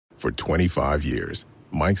For 25 years,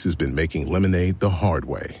 Mike's has been making lemonade the hard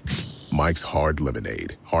way. Mike's Hard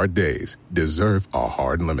Lemonade. Hard days deserve a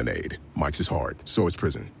hard lemonade. Mike's is hard, so is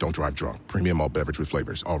prison. Don't drive drunk. Premium malt beverage with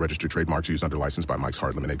flavors. All registered trademarks used under license by Mike's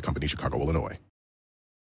Hard Lemonade Company, Chicago, Illinois.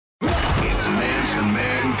 It's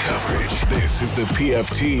man-to-man coverage. This is the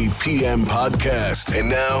PFT PM podcast. And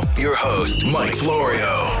now, your host, Mike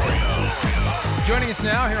Florio. Joining us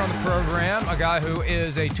now here on the program, a guy who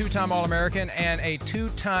is a two-time All-American and a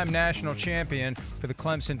two-time national champion for the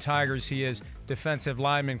Clemson Tigers. He is defensive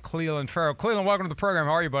lineman Clelin Ferrell. Clelin, welcome to the program.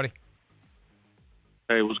 How are you, buddy?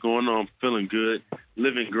 Hey, what's going on? Feeling good.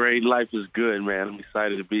 Living great. Life is good, man. I'm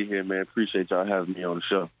excited to be here, man. Appreciate y'all having me on the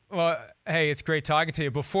show. Well, hey, it's great talking to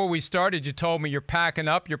you. Before we started, you told me you're packing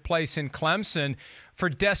up your place in Clemson for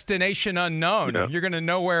destination unknown. Yeah. You're going to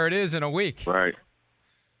know where it is in a week. Right.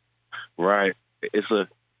 It's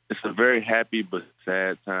a very happy but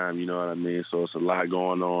sad time, you know what I mean? So it's a lot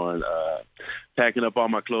going on. Packing up all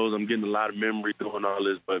my clothes. I'm getting a lot of memory doing all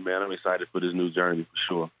this, but, man, I'm excited for this new journey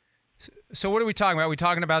for sure. So what are we talking about? Are we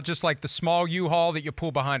talking about just like the small U-Haul that you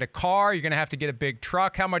pull behind a car? You're going to have to get a big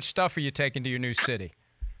truck. How much stuff are you taking to your new city?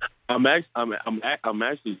 I'm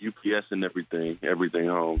actually UPS and everything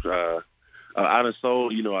home. I done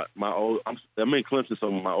sold, you know, I'm in Clemson, so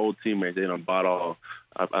my old teammates, they done bought all.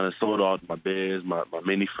 I done sold all my beds, my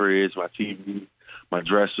mini fridge, my TV, my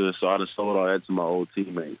dresser. So I done sold all that to my old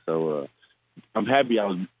teammates. So I'm happy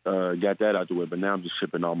I got that out the way. But now I'm just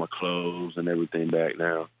shipping all my clothes and everything back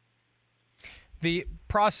now. The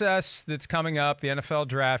process that's coming up, the NFL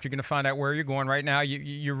draft, you're going to find out where you're going. Right now,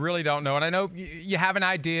 you really don't know. And I know you have an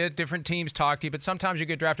idea, different teams talk to you, but sometimes you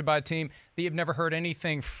get drafted by a team that you've never heard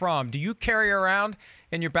anything from. Do you carry around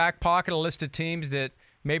in your back pocket a list of teams that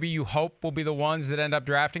maybe you hope will be the ones that end up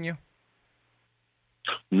drafting you?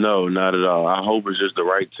 No, not at all. I hope it's just the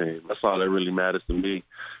right team. That's all that really matters to me.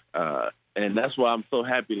 And that's why I'm so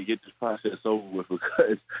happy to get this process over with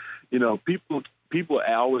because, you know, people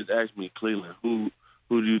always ask me, Clelin, who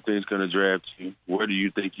do you think is going to draft you? Where do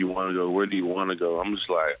you think you want to go? Where do you want to go? I'm just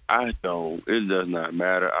like, it does not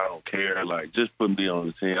matter. I don't care. Like, just put me on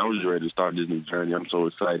the team. I'm just ready to start this new journey. I'm so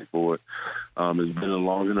excited for it. It's been a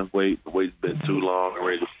long enough wait. The wait's been too long. I'm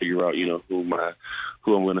ready to figure out, you know, who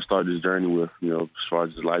I'm going to start this journey with, you know, as far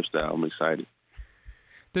as this lifestyle. I'm excited.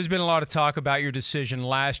 There's been a lot of talk about your decision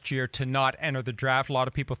last year to not enter the draft. A lot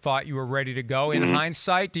of people thought you were ready to go. In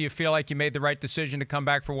hindsight, do you feel like you made the right decision to come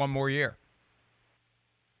back for one more year?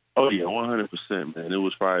 Oh, yeah, 100%, man. It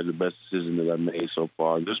was probably the best decision that I made so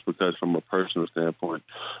far, just because from a personal standpoint,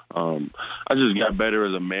 I just got better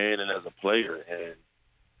as a man and as a player. And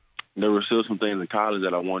there were still some things in college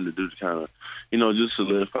that I wanted to do to kind of, you know, just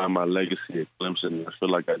solidify my legacy at Clemson. I feel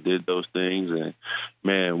like I did those things, and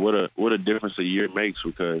man, what a difference a year makes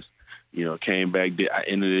because, you know, came back. We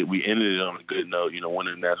ended it on a good note. You know,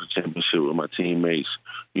 winning the national championship with my teammates.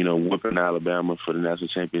 You know, whipping Alabama for the national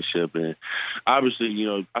championship, and obviously, you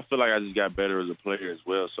know, I feel like I just got better as a player as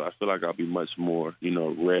well. So I feel like I'll be much more, you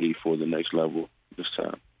know, ready for the next level this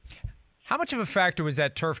time. How much of a factor was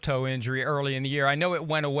that turf toe injury early in the year? I know it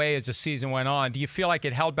went away as the season went on. Do you feel like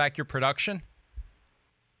it held back your production?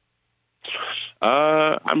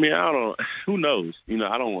 I mean, who knows? You know,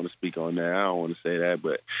 I don't want to speak on that. I don't want to say that,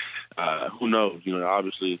 but who knows? You know,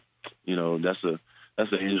 obviously, you know, that's an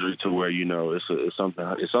injury to where, you know, it's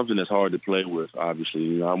something that's hard to play with, obviously.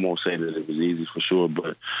 You know, I won't say that it was easy for sure,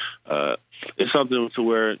 but it's something to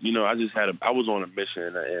where, you know, I was on a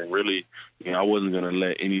mission and really, you know, I wasn't going to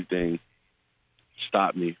let anything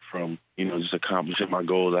stop me from, you know, just accomplishing my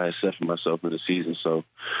goals I had set for myself in the season. So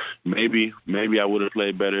maybe I would have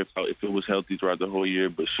played better if it was healthy throughout the whole year.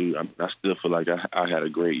 But shoot, I still feel like I had a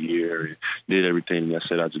great year and did everything I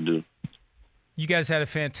set out to do. You guys had a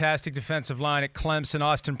fantastic defensive line at Clemson: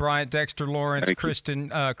 Austin Bryant, Dexter Lawrence,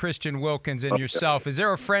 Christian Wilkins, and yourself. Is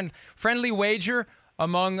there a friendly wager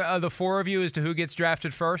among the four of you as to who gets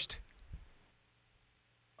drafted first?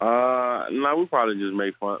 No, we probably just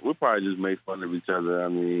make fun. We probably just make fun of each other. I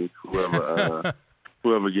mean,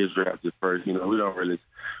 whoever gets drafted first, you know, we don't really.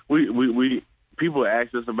 We people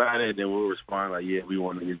ask us about it, and then we'll respond like, "Yeah, we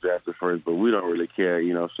want to get drafted first," but we don't really care.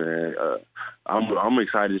 You know what I'm saying? I'm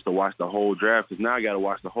excited just to watch the whole draft because now I got to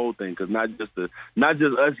watch the whole thing because not just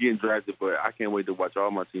us getting drafted, but I can't wait to watch all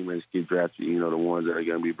my teammates get drafted. You know, the ones that are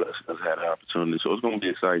going to be blessed us had an opportunity. So it's going to be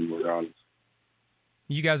exciting, regardless.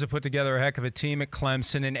 You guys have put together a heck of a team at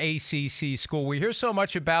Clemson, an ACC school. We hear so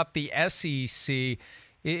much about the SEC.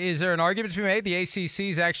 Is there an argument to be made the ACC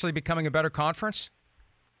is actually becoming a better conference?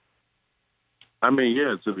 I mean,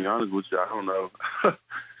 yeah, to be honest with you, I don't know.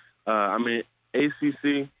 I mean,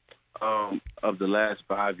 ACC, of the last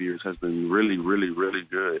 5 years has been really, really, really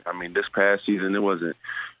good. I mean, this past season it wasn't.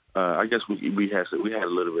 I guess we had a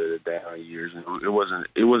little bit of down years, and it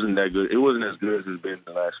wasn't that good. It wasn't as good as it's been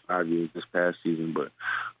the last 5 years this past season. But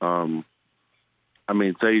I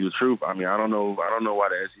mean, to tell you the truth, I mean, I don't know why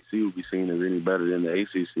the SEC would be seen as any better than the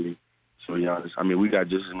ACC. To be honest, I mean, we got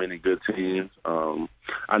just as many good teams.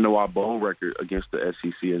 I know our bowl record against the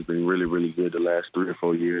SEC has been really, really good the last 3 or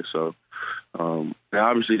 4 years. So, and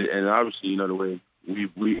obviously, you know, the way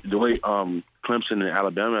Clemson and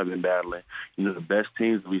Alabama have been battling, you know, the best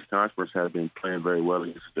teams of these conferences have been playing very well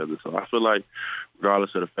against each other. So I feel like,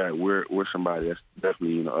 regardless of the fact, we're somebody that's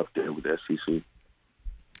definitely, you know, up there with the SEC.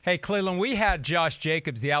 Hey, Cleveland, we had Josh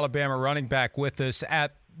Jacobs, the Alabama running back, with us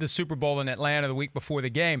at the Super Bowl in Atlanta the week before the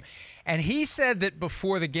game. And he said that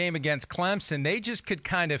before the game against Clemson, they just could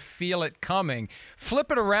kind of feel it coming.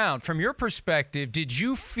 Flip it around. From your perspective, did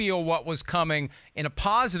you feel what was coming in a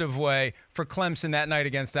positive way for Clemson that night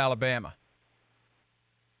against Alabama?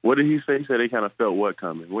 What did he say? He said they kind of felt what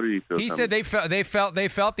coming? What did he feel? He said they felt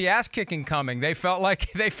the ass kicking coming. They felt like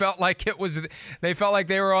they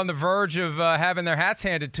were on the verge of having their hats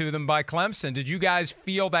handed to them by Clemson. Did you guys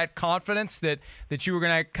feel that confidence that you were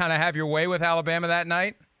going to kind of have your way with Alabama that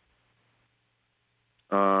night?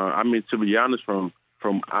 I mean, to be honest, from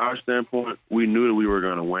our standpoint, we knew that we were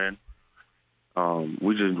going to win.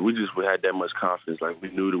 We had that much confidence. Like, we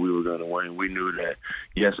knew that we were going to win. We knew that,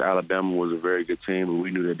 yes, Alabama was a very good team, but we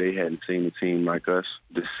knew that they hadn't seen a team like us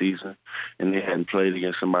this season, and they hadn't played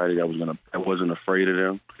against somebody that wasn't afraid of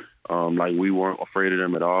them. Like, we weren't afraid of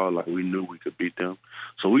them at all. Like, we knew we could beat them.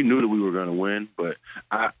 So we knew that we were going to win. But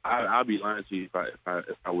I'll be lying to you if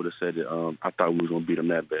I would have said that I thought we was going to beat them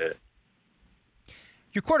that bad.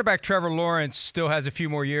 Your quarterback, Trevor Lawrence, still has a few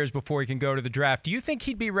more years before he can go to the draft. Do you think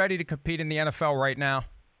he'd be ready to compete in the NFL right now?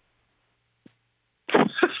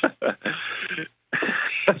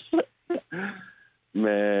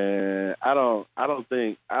 Man, I don't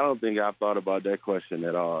think I've thought about that question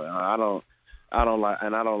at all. I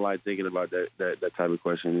don't like thinking about that type of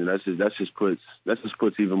question. And that just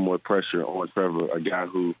puts even more pressure on Trevor, a guy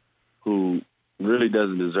who really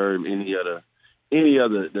doesn't deserve any other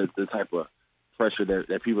the type of pressure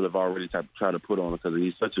that people have already tried to put on him, because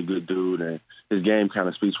he's such a good dude and his game kind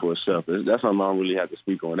of speaks for itself. That's something I don't really have to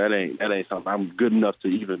speak on. That ain't something I'm good enough to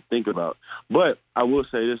even think about. But I will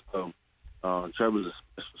say this though, Trevor's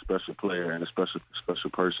a special player and a special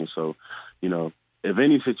person. So, you know, if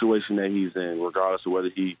any situation that he's in, regardless of whether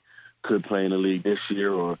he could play in the league this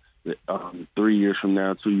year or 3 years from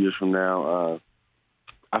now, 2 years from now,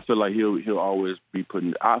 I feel like he'll always be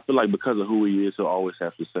putting. I feel like because of who he is, he'll always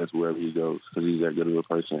have success wherever he goes because he's that good of a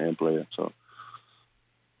person and player. So,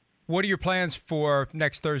 what are your plans for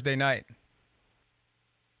next Thursday night?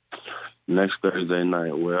 Next Thursday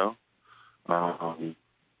night, well, I'm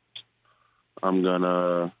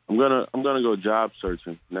gonna go job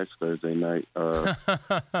searching next Thursday night.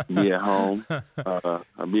 Be at home.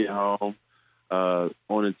 I'll be at home.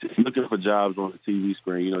 Looking for jobs on the TV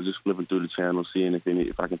screen, you know, just flipping through the channel, seeing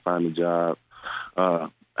if I can find a job. I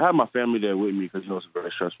have my family there with me because, you know, it's a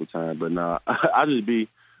very stressful time. But I just be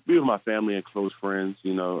with my family and close friends.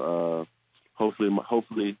 You know,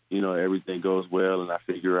 hopefully, you know, everything goes well and I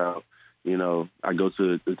figure out, you know, I go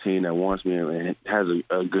to the team that wants me and has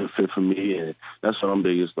a good fit for me, and that's what I'm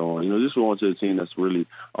biggest on. You know, just going to the team that's really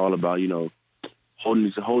all about, you know,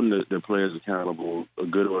 holding their players accountable, a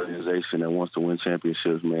good organization that wants to win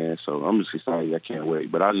championships, man. So I'm just excited. I can't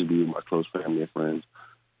wait. But I'll just be with my close family and friends.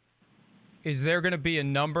 Is there going to be a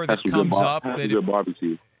number that comes up? That's a good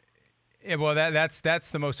barbecue. Yeah, well, that's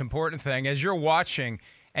the most important thing. As you're watching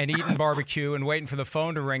and eating barbecue and waiting for the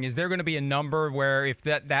phone to ring, is there going to be a number where if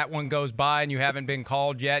that one goes by and you haven't been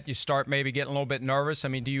called yet, you start maybe getting a little bit nervous? I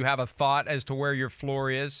mean, do you have a thought as to where your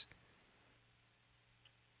floor is?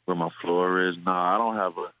 Where my floor is? Nah, I don't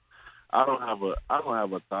have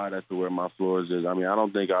a thought as to where my floor is. I mean, I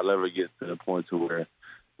don't think I'll ever get to the point to where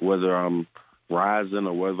whether I'm rising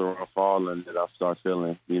or whether I'm falling that I start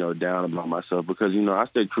feeling, you know, down about myself, because, you know, I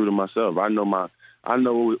stay true to myself. I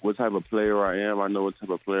know what type of player I am. I know what type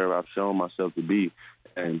of player I've shown myself to be,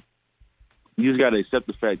 and you just got to accept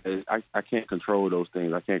the fact that I can't control those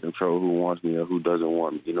things. I can't control who wants me or who doesn't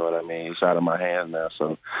want me. You know what I mean? It's out of my hands now.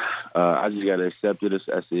 So I just got to accept it as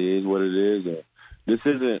it is what it is. And this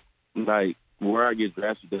isn't like where I get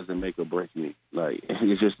drafted doesn't make or break me. Like,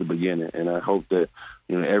 it's just the beginning. And I hope that,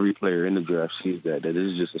 you know, every player in the draft sees that this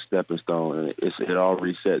is just a stepping stone, and it all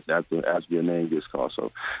resets after your name gets called.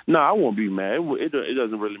 So, no, I won't be mad. It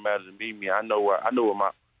doesn't really matter to me. I know where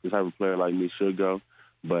the type of player like me should go,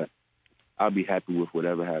 but I'll be happy with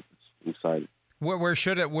whatever happens. I'm excited. Where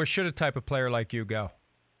should a type of player like you go?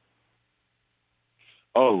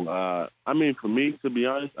 I mean, for me, to be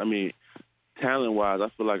honest, I mean, talent-wise, I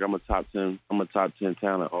feel like I'm a top 10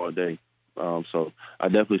 talent all day. So I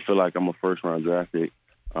definitely feel like I'm a first-round draft pick,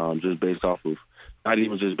 just based off of, not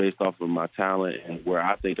even just based off of my talent and where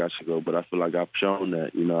I think I should go, but I feel like I've shown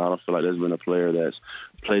that. You know, I don't feel like there's been a player that's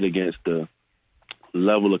played against the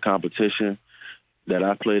level of competition that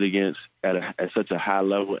I played against at such a high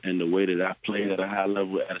level, and the way that I played at a high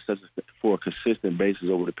level for a consistent basis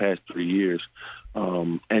over the past 3 years,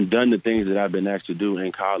 and done the things that I've been asked to do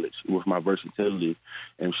in college with my versatility,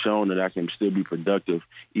 and shown that I can still be productive,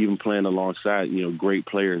 even playing alongside, you know, great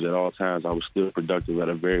players at all times. I was still productive at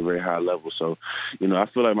a very, very high level. So, you know, I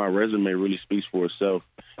feel like my resume really speaks for itself.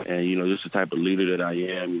 And, you know, just the type of leader that I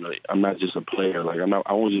am. You know, I'm not just a player. Like,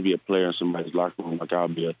 I won't just be a player in somebody's locker room. Like, I'll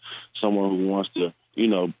be someone who wants to, you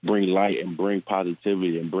know, bring light and bring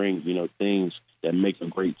positivity and bring, you know, things that make a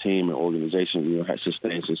great team and organization, you know,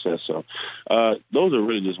 sustain success. So those are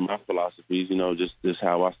really just my philosophies, you know, just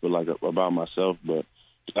how I feel like about myself. But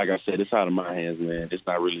like I said, it's out of my hands, man. It's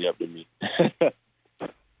not really up to me.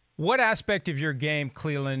 What aspect of your game,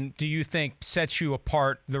 Clelin, do you think sets you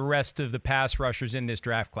apart the rest of the pass rushers in this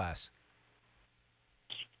draft class?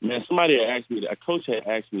 Man, somebody had asked me that. A coach had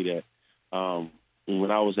asked me that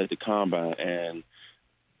when I was at the combine, and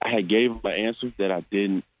I had gave him an answer that I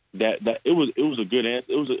didn't. That it was a good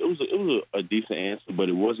answer. It was a decent answer, but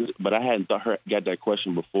it wasn't. But I hadn't got that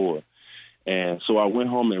question before, and so I went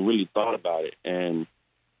home and really thought about it. And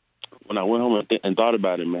when I went home and thought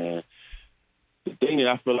about it, man, the thing that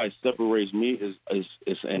I feel like separates me is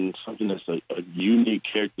and something that's a unique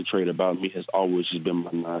character trait about me has always just been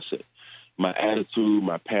my mindset, my attitude,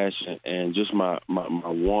 my passion, and just my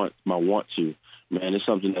want to. Man, it's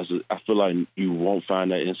something I feel like you won't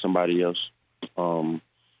find that in somebody else.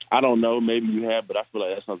 I don't know, maybe you have, but I feel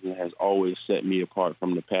like that's something that has always set me apart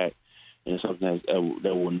from the pack, and something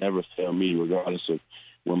that will never fail me, regardless of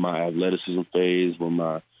when my athleticism fades, when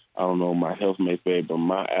my health may fade, but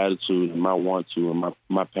my attitude and my want to and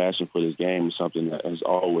my passion for this game is something that has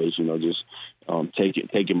always, you know, just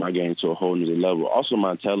taking my game to a whole new level. Also,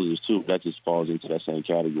 my intelligence too, that just falls into that same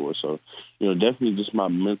category. So, you know, definitely just my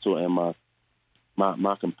mental and my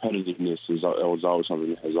competitiveness was always something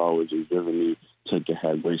that has always driven me to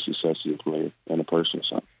have great success as a player and a person.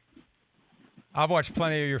 So. I've watched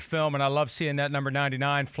plenty of your film, and I love seeing that number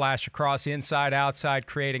 99 flash across inside, outside,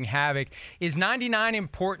 creating havoc. Is 99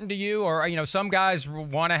 important to you? Or, you know, some guys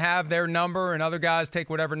want to have their number and other guys take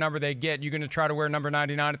whatever number they get. You going to try to wear number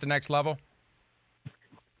 99 at the next level?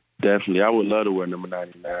 Definitely. I would love to wear number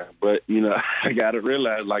 99. But, you know, I got to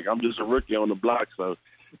realize, like, I'm just a rookie on the block, so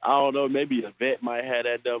I don't know. Maybe a vet might have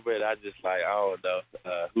that number, and I just like, I don't know.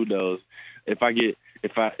 Who knows? If I get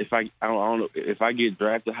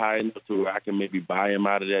drafted high enough to where I can maybe buy him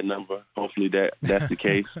out of that number, hopefully that's the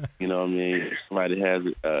case. You know what I mean? If somebody has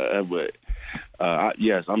it,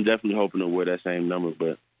 yes, I'm definitely hoping to wear that same number.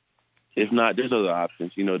 But if not, there's other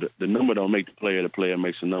options. You know, the number don't make the player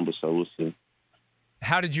makes the number. So we'll see.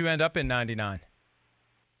 How did you end up in 99?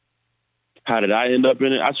 How did I end up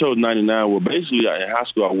in it? I chose 99. Well, basically, in high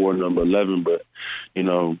school, I wore number 11. But, you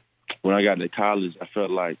know, when I got to college, I felt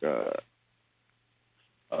like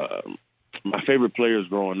my favorite players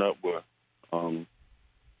growing up were, I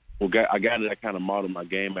got that kind of modeled my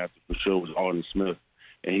game after for sure was Alden Smith,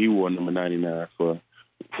 and he wore number 99 for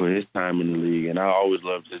his time in the league. And I always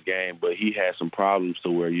loved his game, but he had some problems to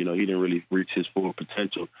where, you know, he didn't really reach his full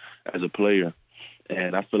potential as a player.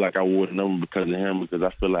 And I feel like I wore the number because of him, because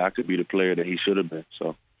I feel like I could be the player that he should have been.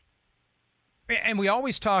 So. And we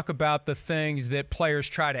always talk about the things that players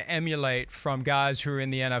try to emulate from guys who are in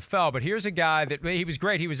the NFL. But here's a guy that he was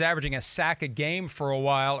great. He was averaging a sack a game for a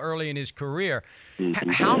while early in his career.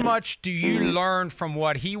 How much do you learn from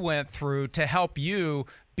what he went through to help you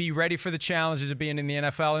be ready for the challenges of being in the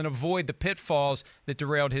NFL and avoid the pitfalls that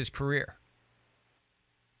derailed his career?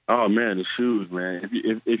 Oh, man, the shoes, man.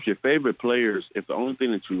 If your favorite players, if the only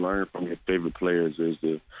thing that you learn from your favorite players is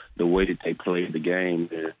the way that they play the game,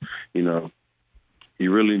 then, you know,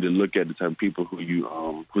 you really need to look at the type of people who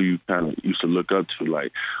you kind of used to look up to.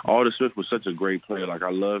 Like, Alden Smith was such a great player. Like, I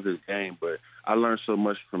love his game, but I learned so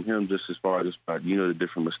much from him just as far as, you know, the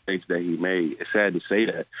different mistakes that he made. It's sad to say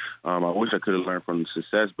that. I wish I could have learned from the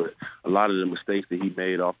success, but a lot of the mistakes that he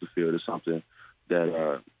made off the field is something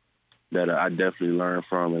that that I definitely learned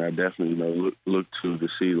from, and I definitely look to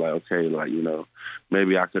see like, okay, like,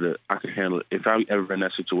 maybe I could handle it if I ever in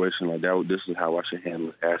that situation like that. This is how I should handle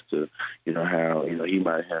it as to how he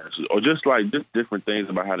might handle it, or just different things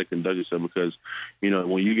about how to conduct yourself, because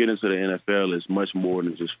when you get into the NFL, it's much more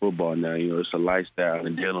than just football now. It's a lifestyle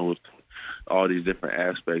and dealing with all these different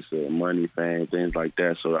aspects of money, fame, things like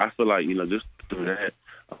that. So I feel like just through that,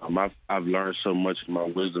 I've learned so much, and my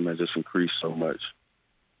wisdom has just increased so much.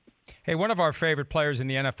 Hey, one of our favorite players in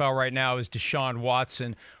the NFL right now is Deshaun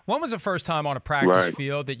Watson. When was the first time on a practice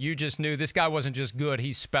field that you just knew this guy wasn't just good,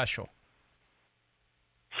 he's special?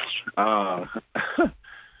 I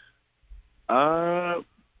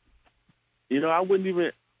wouldn't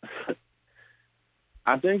even –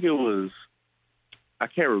 I think it was – I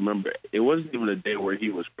can't remember. It wasn't even a day where he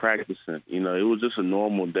was practicing. It was just a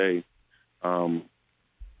normal day.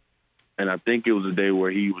 And I think it was a day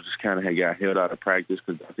where he was just kind of got held out of practice,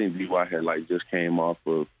 because I think B.Y. had just came off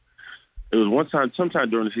of – it was sometime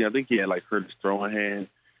during the season, I think he had hurt his throwing hand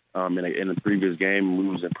in the previous game, and we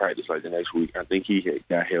was in practice the next week. I think he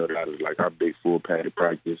got held out of our big full padded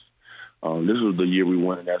practice. This was the year we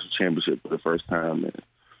won the national championship for the first time. And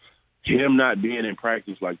him not being in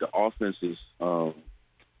practice, the offense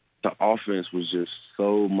was just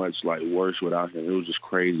so much worse without him. It was just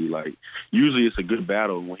crazy. Usually it's a good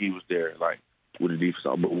battle when he was there, with the defense.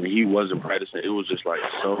 But when he wasn't practicing, it was just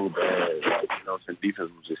so bad. The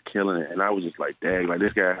defense was just killing it. And I was just dang,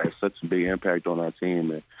 this guy has such a big impact on our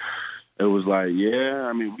team. And it was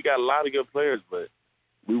we got a lot of good players, but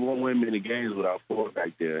we won't win many games without Ford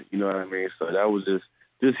back there. You know what I mean? So that was just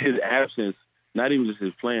his absence. Not even just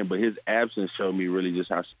his playing, but his absence showed me really just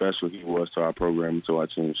how special he was to our program and to our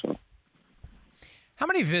team. So, how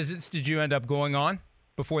many visits did you end up going on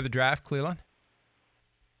before the draft, Clelin?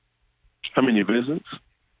 How many visits?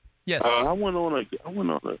 Yes. I went on a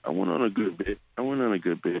good bit. I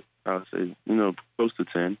would say close to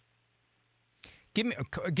 10. Give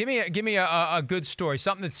me a good story,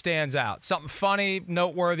 something that stands out, something funny,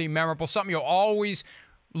 noteworthy, memorable, something you'll always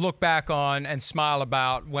look back on and smile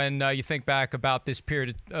about when you think back about this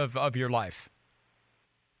period of your life.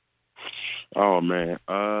 Oh, man.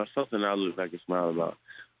 Something I look back and smile about.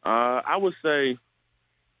 I would say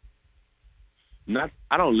I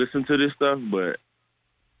don't listen to this stuff, but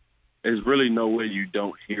there's really no way you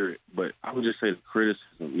don't hear it. But I would just say the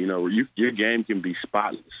criticism. Your game can be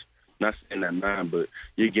spotless. Not saying that mine, but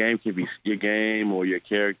your game or your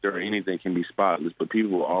character or anything can be spotless. But people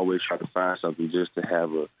will always try to find something just to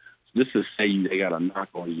say they got a knock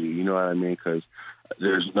on you. You know what I mean? Because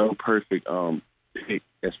there's no perfect pick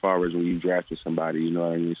as far as when you drafted somebody. You know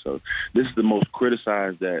what I mean? So this is the most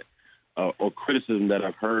criticized or criticism that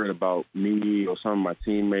I've heard about me or some of my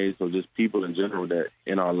teammates or just people in general that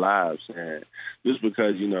in our lives. And just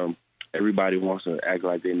because everybody wants to act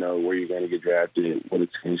like they know where you're going to get drafted, what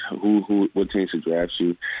team should draft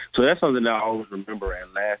you. So that's something that I always remember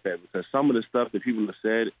and laugh at, because some of the stuff that people have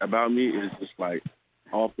said about me is just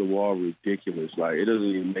off the wall ridiculous. It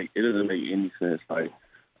doesn't make any sense.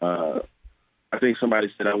 I think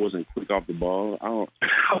somebody said I wasn't quick off the ball. I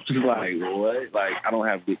was just what? I don't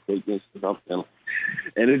have good quickness or something.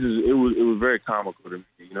 And it was very comical to me,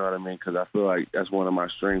 you know what I mean? Because I feel like that's one of my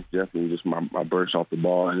strengths, definitely just my burst off the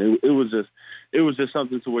ball. And it was just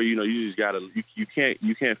something to where you just gotta you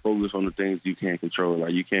can't focus on the things you can't control.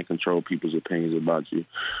 You can't control people's opinions about you,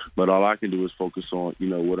 but all I can do is focus on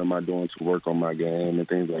what am I doing to work on my game and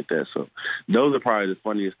things like that. So those are probably the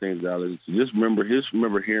funniest things that I listen to. Just remember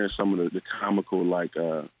hearing some of the comical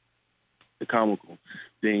the comical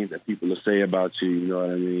things that people will say about you, you know what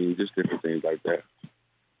I mean? Just different things like that.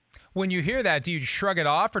 When you hear that, do you shrug it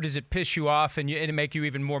off, or does it piss you off and it make you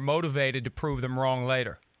even more motivated to prove them wrong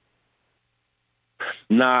later?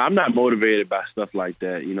 Nah, I'm not motivated by stuff like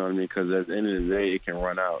that, you know what I mean? Because at the end of the day, it can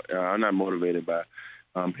run out. I'm not motivated by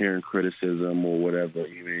hearing criticism or whatever,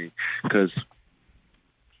 you mean? Because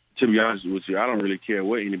to be honest with you, I don't really care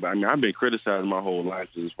what anybody. I've been criticized my whole life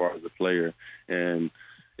as far as a player, and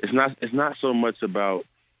it's not so much about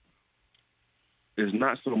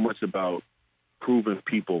proving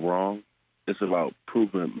people wrong. It's about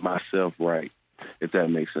proving myself right, if that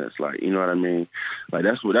makes sense. You know what I mean?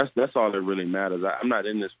 That's all that really matters. I'm not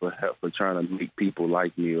in this for trying to make people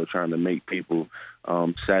like me or trying to make people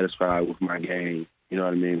satisfied with my game. You know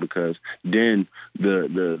what I mean? Because then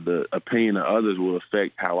the opinion of others will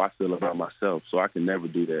affect how I feel about myself. So I can never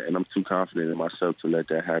do that, and I'm too confident in myself to let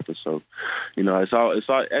that happen. So, it's all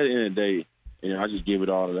at the end of the day. I just give it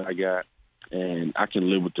all that I got, and I can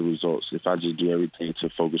live with the results if I just do everything to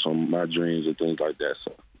focus on my dreams and things like that.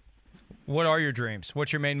 So, what are your dreams?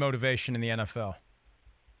 What's your main motivation in the NFL?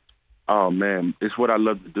 Oh man, it's what I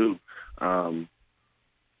love to do. I'm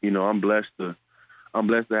blessed to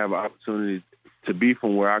have an opportunity to be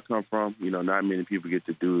from where I come from. Not many people get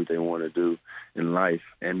to do what they want to do in life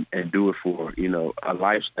and do it for, a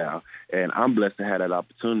lifestyle. And I'm blessed to have that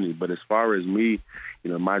opportunity. But as far as me,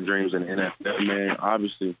 my dreams in the NFL, man,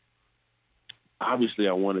 obviously I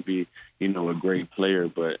want to be, a great player.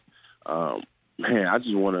 But, man, I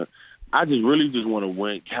really just want to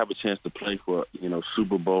win, have a chance to play for,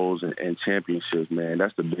 Super Bowls and championships, man.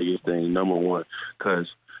 That's the biggest thing, number one, because,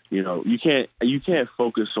 you can't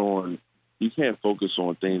focus on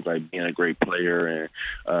things like being a great player and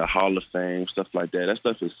Hall of Fame, stuff like that. That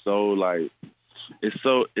stuff is so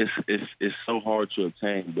it's so hard to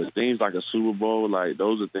obtain. But things like a Super Bowl, like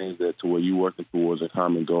those are things that to where you working towards a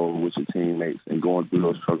common goal with your teammates and going through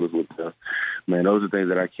those struggles with them. Man, those are things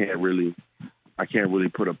that I can't really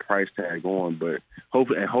put a price tag on. But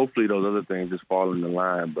hopefully those other things just fall in the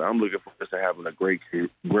line. But I'm looking forward to having a great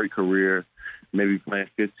career, maybe playing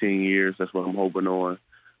 15 years. That's what I'm hoping on.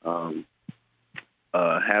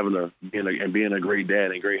 Being a great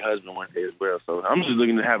dad and great husband one day as well. So I'm just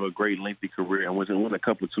looking to have a great lengthy career and win a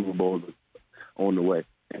couple of Super Bowls on the way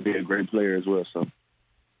and be a great player as well. So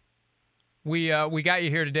we got you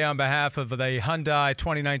here today on behalf of the Hyundai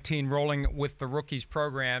 2019 Rolling with the Rookies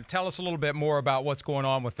program. Tell us a little bit more about what's going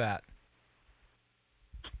on with that.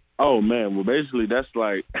 Oh man, well basically that's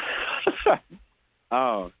like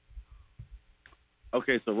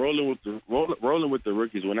okay, so rolling with the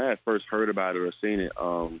Rookies. When I had first heard about it or seen it,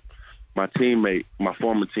 my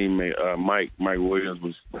former teammate, Mike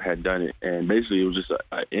Williams had done it, and basically it was just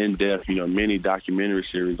an in-depth, mini documentary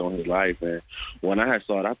series on his life. And when I had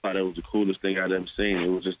saw it, I thought it was the coolest thing I'd ever seen. It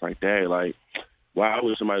was just like, dang, like, wow, I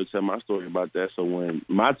wish somebody would tell my story about that. So when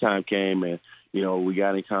my time came and we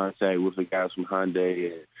got in contact with the guys from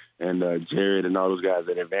Hyundai and Jared and all those guys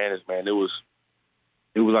at Advantage, man, it was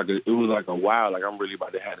like a wow, like I'm really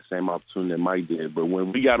about to have the same opportunity that Mike did. But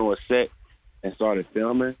when we got on set and started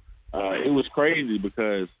filming, it was crazy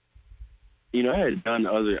because, I had done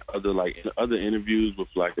other interviews with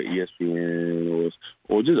like the ESPN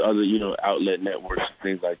or just other, outlet networks and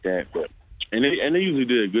things like that. But and they usually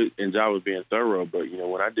did a good job of being thorough. But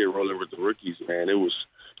when I did Rolling with the Rookies, man, it was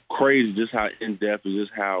crazy just how in depth and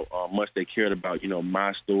just how much they cared about,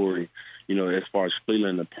 my story. As far as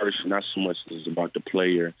Cleveland, the person, not so much as about the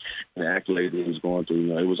player and the accolades that he was going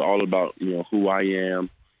through. It was all about, who I am,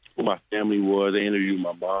 who my family was. They interviewed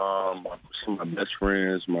my mom, some of my best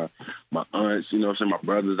friends, my aunts, my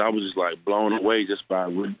brothers. I was just like blown away just by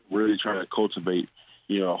really trying to cultivate,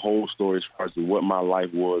 a whole story as far as what my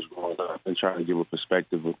life was growing up and trying to give a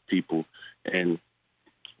perspective of people. And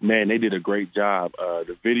man, they did a great job.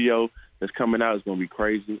 The video that's coming out is going to be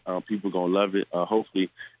crazy. People are going to love it.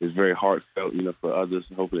 Hopefully it's very heartfelt, for others.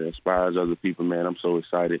 Hopefully it inspires other people, man. I'm so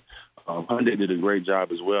excited. Hyundai did a great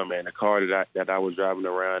job as well, man. The car that I was driving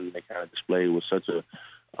around and they kind of displayed was such a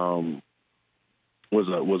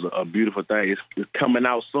was a beautiful thing. It's coming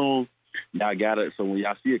out soon. Y'all got it. So when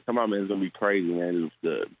y'all see it come out, man, it's going to be crazy, man. It's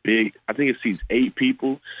the big, I think it seats 8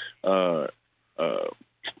 people.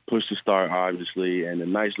 Push to start, obviously, and the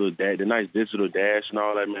nice digital dash and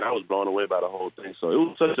all that, man. I was blown away by the whole thing. So it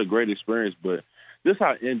was such a great experience, but just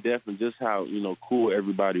how in-depth and just how, cool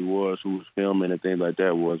everybody was who was filming and things like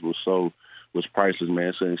that was priceless, man.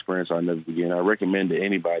 It's an experience I'll never forget. I recommend to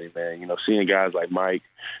anybody, man. Seeing guys like Mike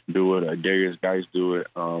do it, or Darius Geis do it.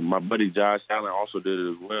 My buddy Josh Allen also did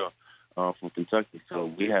it as well from Kentucky.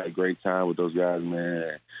 So we had a great time with those guys,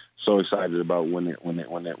 man. So excited about when it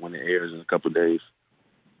airs in a couple of days.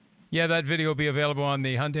 Yeah, that video will be available on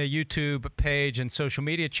the Hyundai YouTube page and social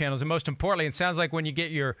media channels. And most importantly, it sounds like when you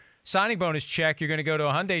get your signing bonus check, you're going to go to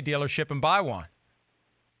a Hyundai dealership and buy one.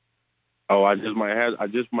 Oh, I just might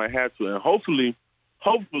have to. And hopefully,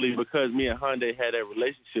 because me and Hyundai had that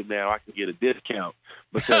relationship now, I can get a discount.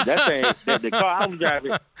 Because the car I was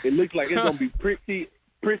driving, it looks like it's going to be pretty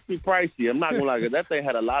pricey. I'm not going to lie. That thing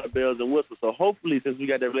had a lot of bells and whistles. So hopefully, since we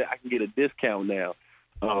got that, I can get a discount now.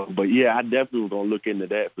 But, yeah, I definitely was going to look into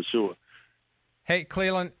that for sure. Hey,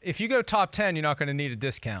 Cleveland, if you go top 10, you're not going to need a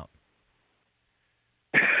discount.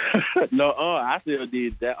 No, I still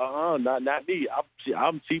did that. Not me.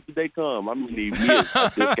 I'm cheap as they come. I'm going to need me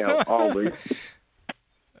a discount always.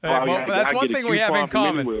 That's one thing we have in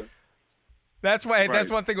common. That's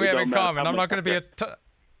one thing we have in common. I'm not going to be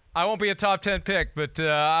I won't be a top 10 pick, but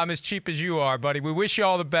I'm as cheap as you are, buddy. We wish you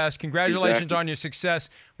all the best. Congratulations on your success.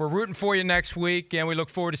 We're rooting for you next week, and we look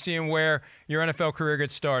forward to seeing where your NFL career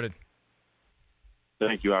gets started.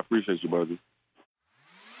 Thank you. I appreciate you, brother.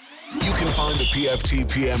 You can find Find the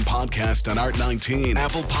PFT PM podcast on Art 19,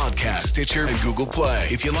 Apple Podcasts, Stitcher, and Google Play.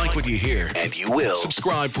 If you like what you hear, and you will,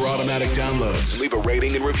 subscribe for automatic downloads. Leave a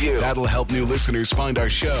rating and review. That'll help new listeners find our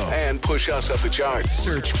show and push us up the charts.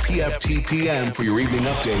 Search PFT PM for your evening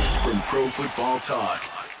update from Pro Football Talk.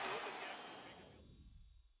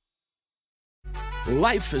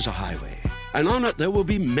 Life is a highway, and on it there will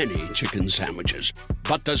be many chicken sandwiches.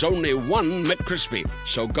 But there's only one McCrispy.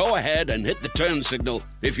 So go ahead and hit the turn signal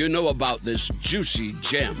if you know about this juicy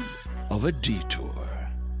gem of a detour.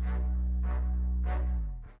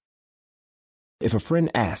 If a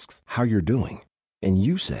friend asks how you're doing, and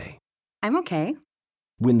you say, I'm okay.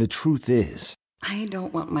 When the truth is, I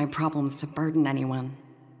don't want my problems to burden anyone.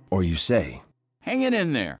 Or you say, hang it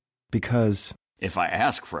in there. Because if I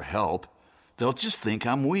ask for help, they'll just think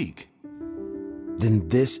I'm weak. Then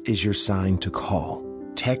this is your sign to call,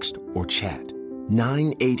 text, or chat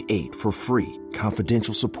 988 for free,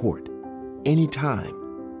 confidential support. Anytime.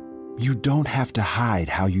 You don't have to hide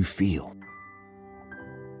how you feel.